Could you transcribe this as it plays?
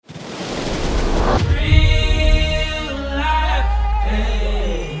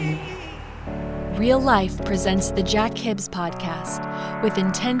Real Life presents the Jack Hibbs Podcast with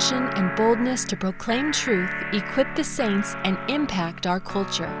intention and boldness to proclaim truth, equip the saints, and impact our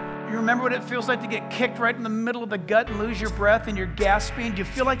culture. You remember what it feels like to get kicked right in the middle of the gut and lose your breath and you're gasping? Do you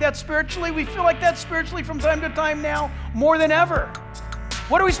feel like that spiritually? We feel like that spiritually from time to time now, more than ever.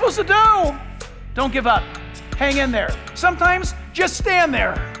 What are we supposed to do? Don't give up. Hang in there. Sometimes just stand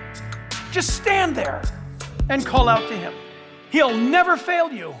there. Just stand there and call out to Him. He'll never fail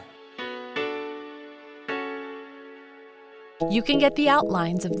you. You can get the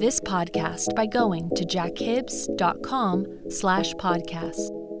outlines of this podcast by going to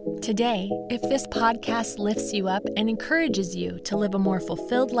jackhibbs.com/podcast. Today, if this podcast lifts you up and encourages you to live a more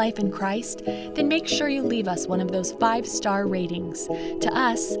fulfilled life in Christ, then make sure you leave us one of those 5-star ratings. To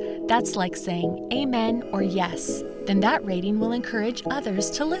us, that's like saying amen or yes. Then that rating will encourage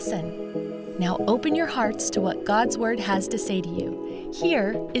others to listen. Now open your hearts to what God's Word has to say to you.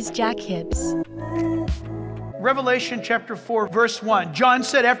 Here is Jack Hibbs. Revelation chapter 4, verse 1. John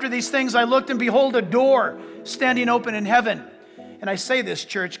said, "After these things I looked, and behold, a door standing open in heaven." And I say this,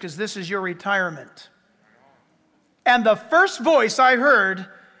 church, because this is your retirement. "And the first voice I heard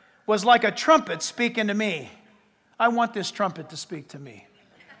was like a trumpet speaking to me." I want this trumpet to speak to me.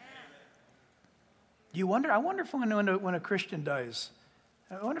 You wonder? I wonder if when a Christian dies,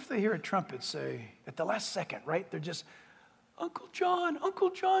 I wonder if they hear a trumpet say, at the last second, right? They're just, Uncle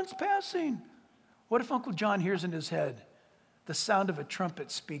John's passing. What if Uncle John hears in his head the sound of a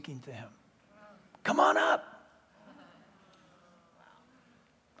trumpet speaking to him? Come on up.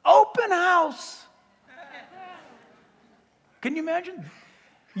 Open house. Can you imagine?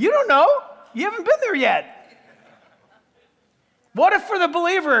 You don't know. You haven't been there yet. What if for the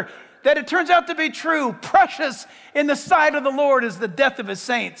believer that it turns out to be true, precious in the sight of the Lord is the death of His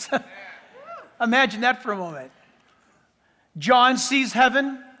saints? Imagine that for a moment. John sees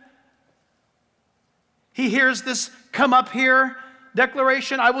heaven. He hears this come up here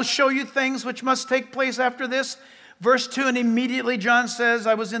declaration, "I will show you things which must take place after this." Verse 2, and immediately John says,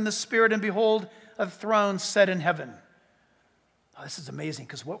 "I was in the Spirit, and behold, a throne set in heaven." Oh, this is amazing,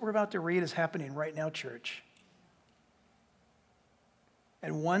 because what we're about to read is happening right now, church.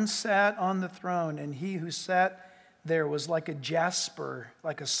 "And one sat on the throne, and he who sat there was like a jasper,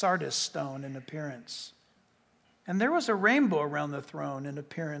 like a sardis stone in appearance. And there was a rainbow around the throne in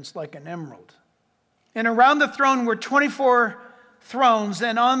appearance like an emerald. And around the throne were 24 thrones,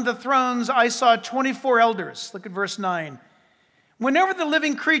 and on the thrones I saw 24 elders." Look at verse 9. "Whenever the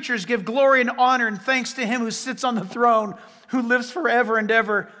living creatures give glory and honor and thanks to Him who sits on the throne, who lives forever and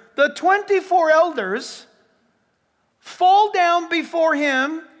ever, the 24 elders fall down before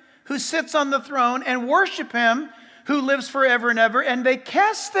Him who sits on the throne and worship Him who lives forever and ever, and they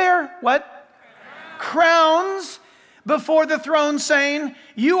cast their," what? "Crowns before the throne, saying,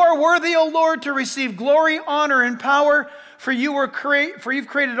 'You are worthy, O Lord, to receive glory, honor, and power, for you've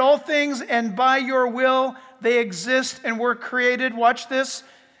created all things, and by your will they exist and were created.'" Watch this.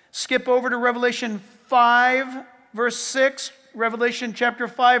 Skip over to Revelation 5, verse 6. Revelation chapter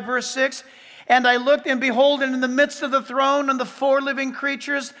 5, verse 6. "And I looked, and behold, and in the midst of the throne and the 4 living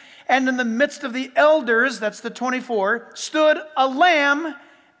creatures, and in the midst of the elders," that's the 24, "stood a lamb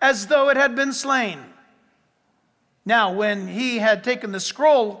as though it had been slain. Now, when He had taken the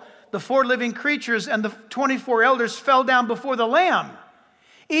scroll, the 4 living creatures and the 24 elders fell down before the Lamb,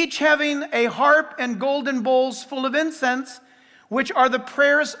 each having a harp and golden bowls full of incense, which are the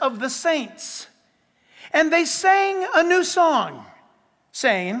prayers of the saints. And they sang a new song,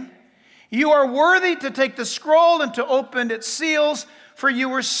 saying, 'You are worthy to take the scroll and to open its seals, for you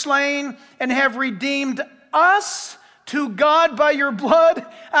were slain and have redeemed us to God by your blood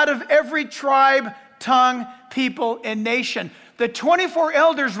out of every tribe, tongue, people, and nation.'" The 24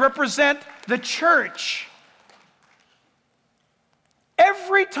 elders represent the church.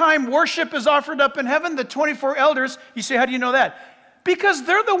 Every time worship is offered up in heaven, the 24 elders, you say, how do you know that? Because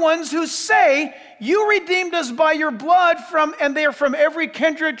they're the ones who say, "You redeemed us by your blood and they are from every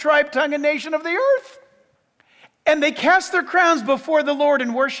kindred, tribe, tongue, and nation of the earth." And they cast their crowns before the Lord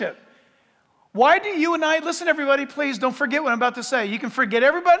in worship. Why do you and I, listen everybody, please don't forget what I'm about to say. You can forget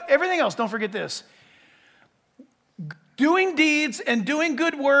everything else, don't forget this. Doing deeds and doing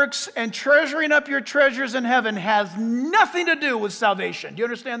good works and treasuring up your treasures in heaven has nothing to do with salvation. Do you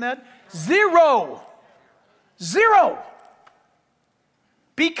understand that? Zero.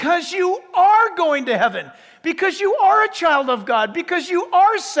 Because you are going to heaven, because you are a child of God, because you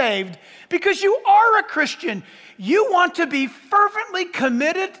are saved, because you are a Christian, you want to be fervently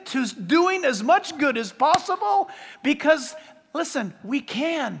committed to doing as much good as possible because, listen, we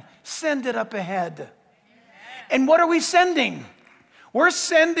can send it up ahead. And what are we sending? We're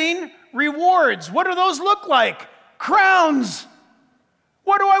sending rewards. What do those look like? Crowns.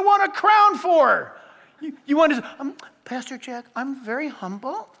 What do I want a crown for? You want to, Pastor Jack, I'm very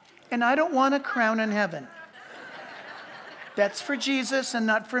humble, and I don't want a crown in heaven. That's for Jesus and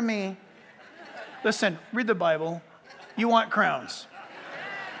not for me. Listen, read the Bible. You want crowns.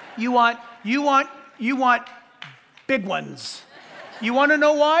 You want big ones. You want to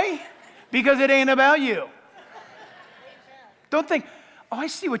know why? Because it ain't about you. Don't think, oh, I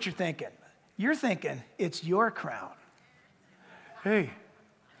see what you're thinking. You're thinking it's your crown. Hey,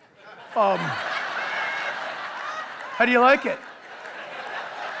 how do you like it?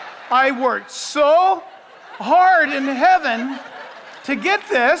 I worked so hard in heaven to get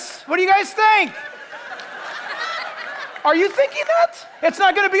this. What do you guys think? Are you thinking that? It's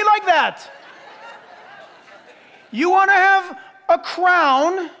not going to be like that. You want to have a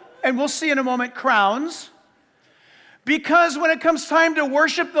crown, and we'll see in a moment crowns, because when it comes time to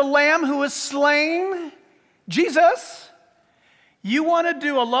worship the Lamb who was slain, Jesus, you want to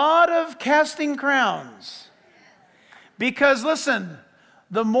do a lot of casting crowns. Because listen,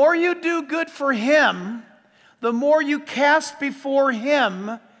 the more you do good for Him, the more you cast before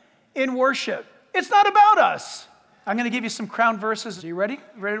Him in worship. It's not about us. I'm going to give you some crown verses. Are you ready?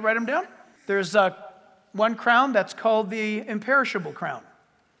 You ready to write them down? There's one crown that's called the imperishable crown.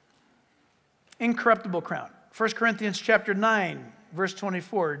 Incorruptible crown. 1 Corinthians chapter 9, verse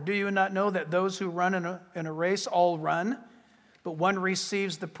 24. Do you not know that those who run in a race all run, but one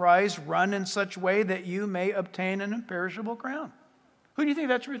receives the prize? Run in such way that you may obtain an imperishable crown. Who do you think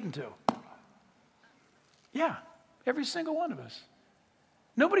that's written to? Yeah, every single one of us.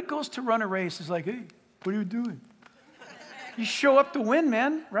 Nobody goes to run a race is like, hey, what are you doing? You show up to win,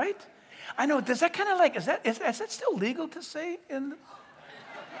 man, right? I know, does that kind of like, is that still legal to say?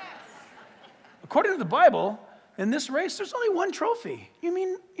 According to the Bible, in this race, there's only one trophy. You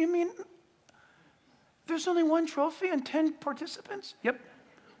mean, there's only one trophy and 10 participants? Yep.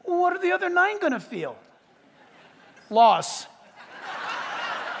 What are the other 9 going to feel? Loss.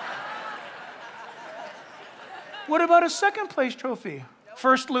 What about a second place trophy?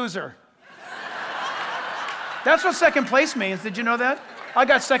 First loser. That's what second place means. Did you know that? I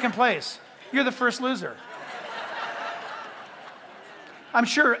got second place. You're the first loser. I'm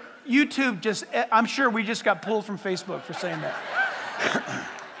sure we just got pulled from Facebook for saying that.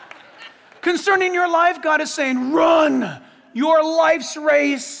 Concerning your life, God is saying, run your life's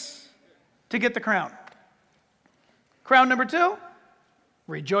race to get the crown. Crown number 2,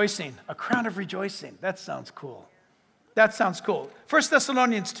 rejoicing. A crown of rejoicing. That sounds cool. That sounds cool. 1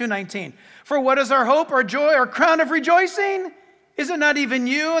 Thessalonians 2:19. For what is our hope, our joy, our crown of rejoicing? Is it not even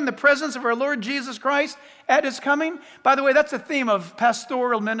you in the presence of our Lord Jesus Christ at His coming? By the way, that's the theme of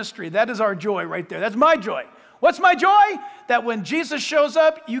pastoral ministry. That is our joy right there. That's my joy. What's my joy? That when Jesus shows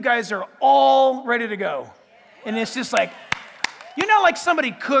up, you guys are all ready to go. And it's just like, you know, like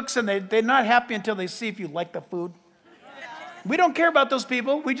somebody cooks and they're not happy until they see if you like the food. We don't care about those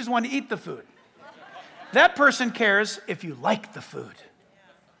people. We just want to eat the food. That person cares if you like the food.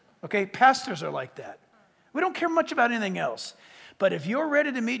 Okay, pastors are like that. We don't care much about anything else. But if you're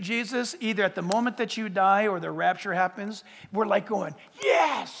ready to meet Jesus, either at the moment that you die or the rapture happens, we're like going,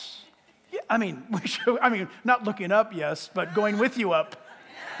 yes! Yeah, I mean, not looking up, yes, but going with you up.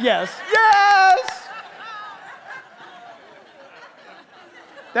 Yes, yes!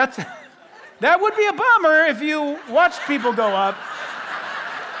 That would be a bummer if you watched people go up.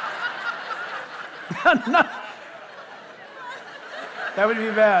 No. That would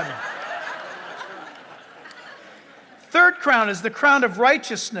be bad. Third crown is the crown of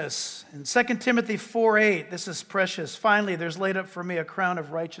righteousness. In 2 Timothy 4:8, this is precious. Finally, there's laid up for me a crown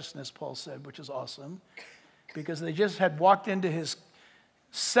of righteousness, Paul said, which is awesome, because they just had walked into his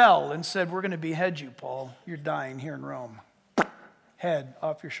cell and said, we're going to behead you, Paul. You're dying here in Rome. Head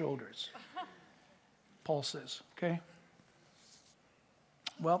off your shoulders. Paul says, okay?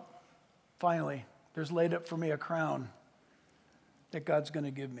 Well, finally, there's laid up for me a crown that God's going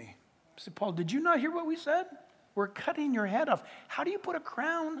to give me. I said, Paul, did you not hear what we said? We're cutting your head off. How do you put a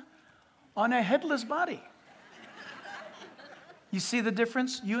crown on a headless body? You see the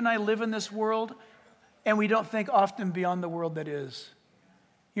difference? You and I live in this world, and we don't think often beyond the world that is.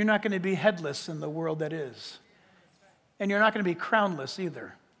 You're not going to be headless in the world that is. And you're not going to be crownless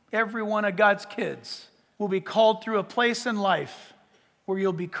either. Every one of God's kids will be called through a place in life where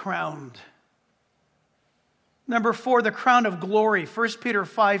you'll be crowned. Number 4, the crown of glory. 1 Peter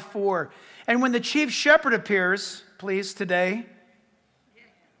 5:4. And when the chief shepherd appears, please, today,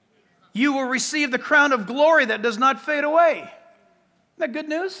 you will receive the crown of glory that does not fade away. Isn't that good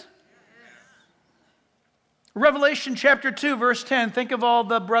news? Revelation chapter 2, verse 10. Think of all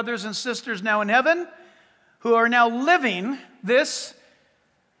the brothers and sisters now in heaven who are now living this,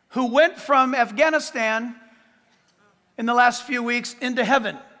 who went from Afghanistan in the last few weeks into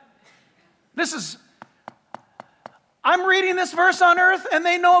heaven. I'm reading this verse on earth and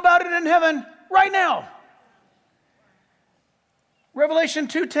they know about it in heaven right now. Revelation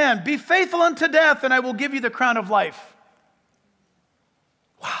 2:10, be faithful unto death and I will give you the crown of life.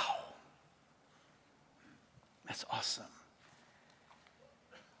 Wow. That's awesome.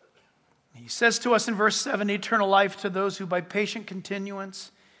 He says to us in verse 7, eternal life to those who by patient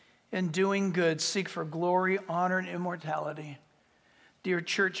continuance in doing good seek for glory, honor, and immortality. Dear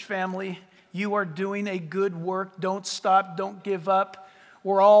church family, you are doing a good work. Don't stop. Don't give up.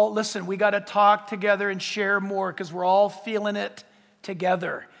 Listen, we got to talk together and share more because we're all feeling it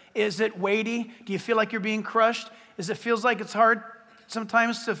together. Is it weighty? Do you feel like you're being crushed? It feels like it's hard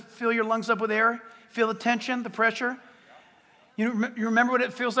sometimes to fill your lungs up with air? Feel the tension, the pressure? You remember what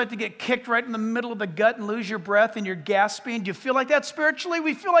it feels like to get kicked right in the middle of the gut and lose your breath and you're gasping? Do you feel like that spiritually?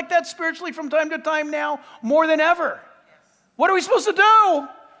 We feel like that spiritually from time to time now, more than ever. What are we supposed to do?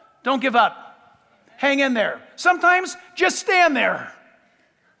 Don't give up. Hang in there. Sometimes just stand there.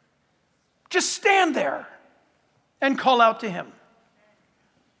 Just stand there and call out to him.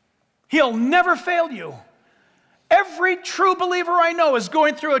 He'll never fail you. Every true believer I know is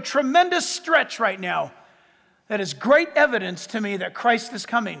going through a tremendous stretch right now. That is great evidence to me that Christ is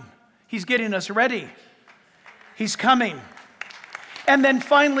coming. He's getting us ready. He's coming. And then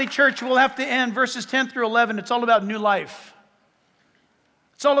finally, church, we'll have to end verses 10 through 11. It's all about new life.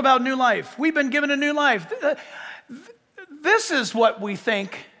 It's all about new life. We've been given a new life. This is what we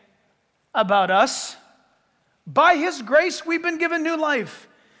think about us. By his grace, we've been given new life.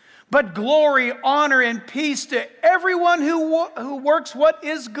 But glory, honor, and peace to everyone who works what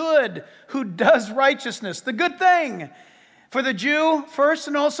is good, who does righteousness, the good thing. For the Jew first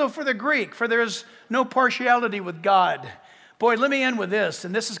and also for the Greek, for there is no partiality with God. Boy, let me end with this,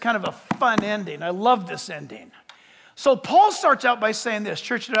 and this is kind of a fun ending. I love this ending. So Paul starts out by saying this.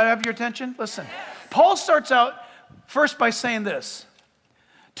 Church, did I have your attention? Listen. Paul starts out first by saying this.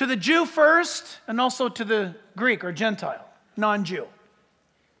 To the Jew first, and also to the Greek or Gentile, non-Jew.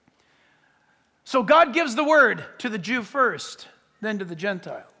 So God gives the word to the Jew first, then to the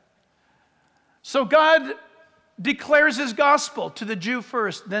Gentile. So God declares his gospel to the Jew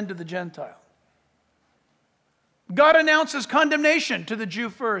first, then to the Gentile. God announces condemnation to the Jew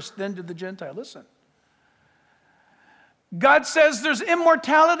first, then to the Gentile. Listen. God says there's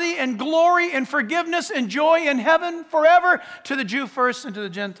immortality and glory and forgiveness and joy in heaven forever to the Jew first and to the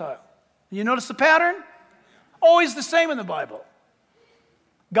Gentile. You notice the pattern? Always the same in the Bible.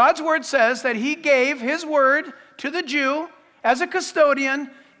 God's word says that he gave his word to the Jew as a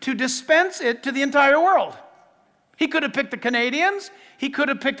custodian to dispense it to the entire world. He could have picked the Canadians. He could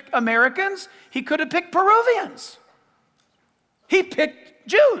have picked Americans. He could have picked Peruvians. He picked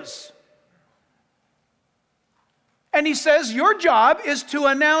Jews. And he says, your job is to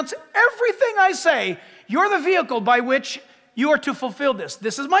announce everything I say. You're the vehicle by which you are to fulfill this.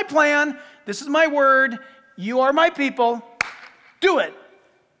 This is my plan. This is my word. You are my people. Do it.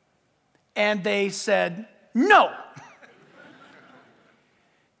 And they said, no.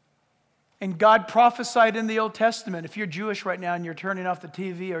 And God prophesied in the Old Testament. If you're Jewish right now and you're turning off the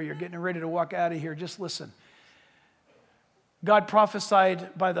TV or you're getting ready to walk out of here, just listen. God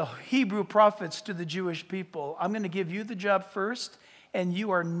prophesied by the Hebrew prophets to the Jewish people, I'm going to give you the job first, and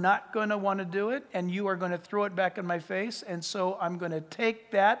you are not going to want to do it, and you are going to throw it back in my face, and so I'm going to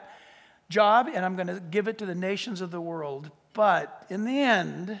take that job and I'm going to give it to the nations of the world. But in the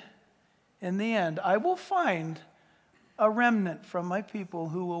end, I will find a remnant from my people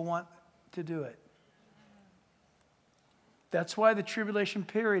who will want to do it. That's why the tribulation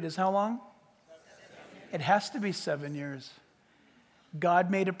period is how long? It has to be 7 years.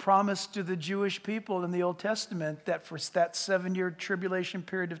 God made a promise to the Jewish people in the Old Testament that for that 7-year tribulation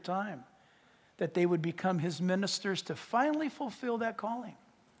period of time, that they would become his ministers to finally fulfill that calling.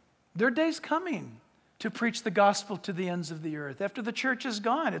 Their day's coming to preach the gospel to the ends of the earth. After the church is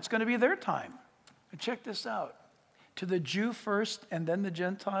gone, it's going to be their time. And check this out. To the Jew first and then the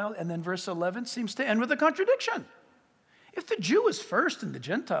Gentile, and then verse 11 seems to end with a contradiction. If the Jew is first and the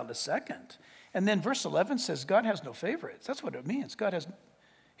Gentile is second, and then verse 11 says God has no favorites. That's what it means.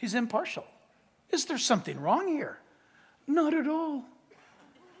 He's impartial. Is there something wrong here? Not at all.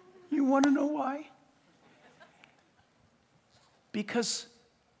 You want to know why? Because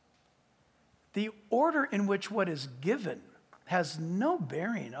the order in which what is given has no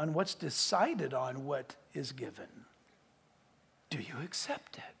bearing on what's decided on what is given. Do you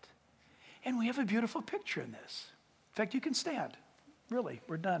accept it? And we have a beautiful picture in this. In fact, you can stand. Really,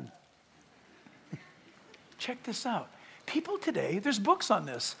 we're done. Check this out. People today, there's books on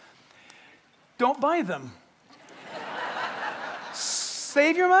this. Don't buy them.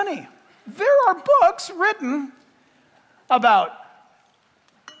 Save your money. There are books written about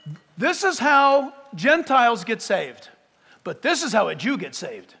this is how Gentiles get saved, but this is how a Jew gets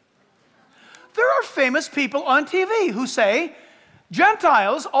saved. There are famous people on TV who say,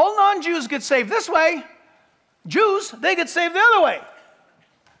 Gentiles, all non-Jews get saved this way. Jews, they get saved the other way.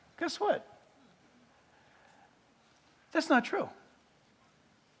 Guess what? That's not true.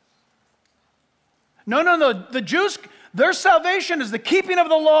 No. The Jews, their salvation is the keeping of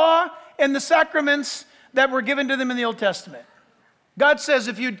the law and the sacraments that were given to them in the Old Testament. God says,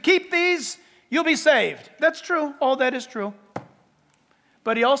 if you keep these, you'll be saved. That's true. All that is true.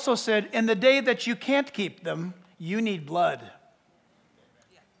 But he also said, in the day that you can't keep them, you need blood.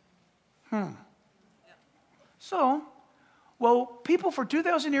 So, well, people for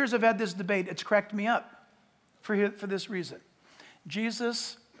 2,000 years have had this debate. It's cracked me up for this reason.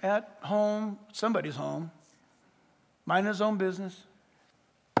 Jesus at home, somebody's home, minding his own business.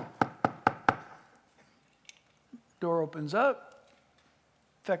 Door opens up.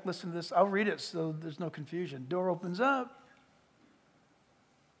 In fact, listen to this. I'll read it so there's no confusion. Door opens up.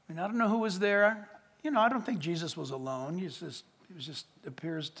 And I don't know who was there. I don't think Jesus was alone. He just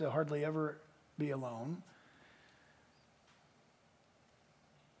appears to hardly ever be alone.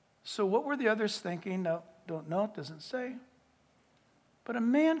 So what were the others thinking? No, don't know. It doesn't say. But a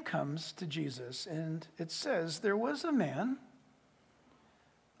man comes to Jesus, and it says there was a man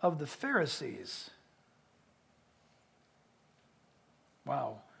of the Pharisees.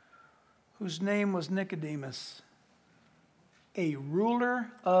 Wow. Whose name was Nicodemus, a ruler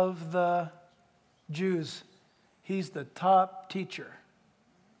of the Jews. He's the top teacher.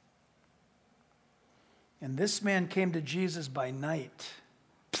 And this man came to Jesus by night.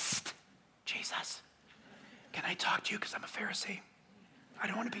 Psst, Jesus, can I talk to you because I'm a Pharisee? I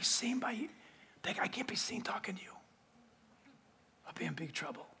don't want to be seen by you. I can't be seen talking to you. I'll be in big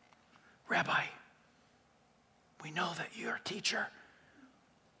trouble. Rabbi, we know that you're a teacher.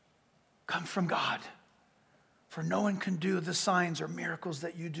 Come from God. For no one can do the signs or miracles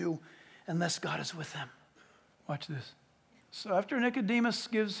that you do unless God is with them. Watch this. So after Nicodemus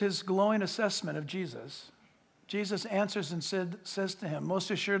gives his glowing assessment of Jesus, Jesus answers and says to him,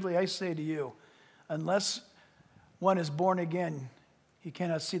 most assuredly I say to you, unless one is born again, he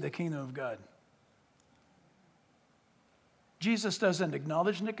cannot see the kingdom of God. Jesus doesn't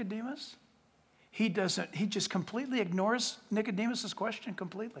acknowledge Nicodemus. He just completely ignores Nicodemus' question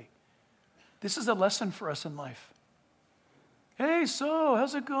completely. This is a lesson for us in life. Hey, so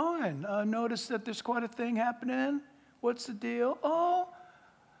how's it going? Notice that there's quite a thing happening. What's the deal? Oh,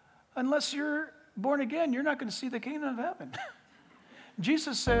 unless you're born again, you're not going to see the kingdom of heaven.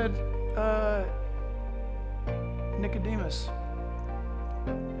 Jesus said, Nicodemus,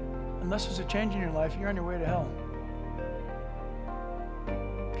 unless there's a change in your life, you're on your way to hell.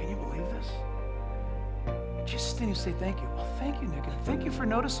 Can you believe this? Jesus didn't even say thank you. Well, thank you, Nicodemus. Thank you for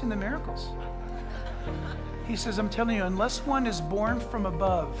noticing the miracles. He says, I'm telling you, unless one is born from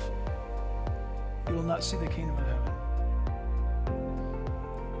above, you will not see the kingdom of heaven.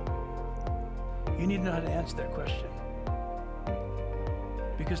 You need to know how to answer that question.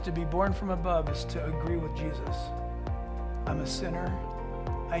 Because to be born from above is to agree with Jesus. I'm a sinner.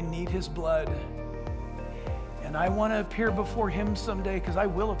 I need his blood. And I want to appear before him someday, because I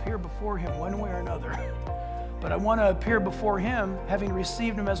will appear before him one way or another. But I want to appear before him having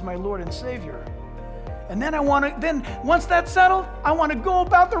received him as my Lord and Savior. And then once that's settled, I want to go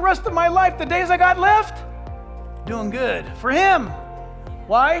about the rest of my life, the days I got left, doing good for him.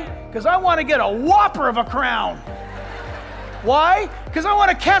 Why? Because I want to get a whopper of a crown. Why? Because I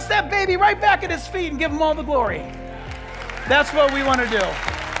want to cast that baby right back at his feet and give him all the glory. That's what we want to do.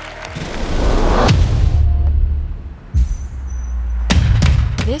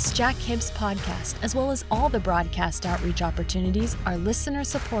 This Jack Hibbs podcast, as well as all the broadcast outreach opportunities, are listener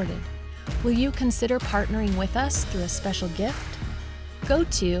supported. Will you consider partnering with us through a special gift? Go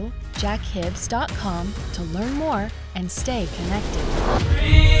to jackhibbs.com to learn more and stay connected.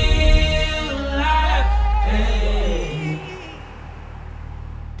 Real life.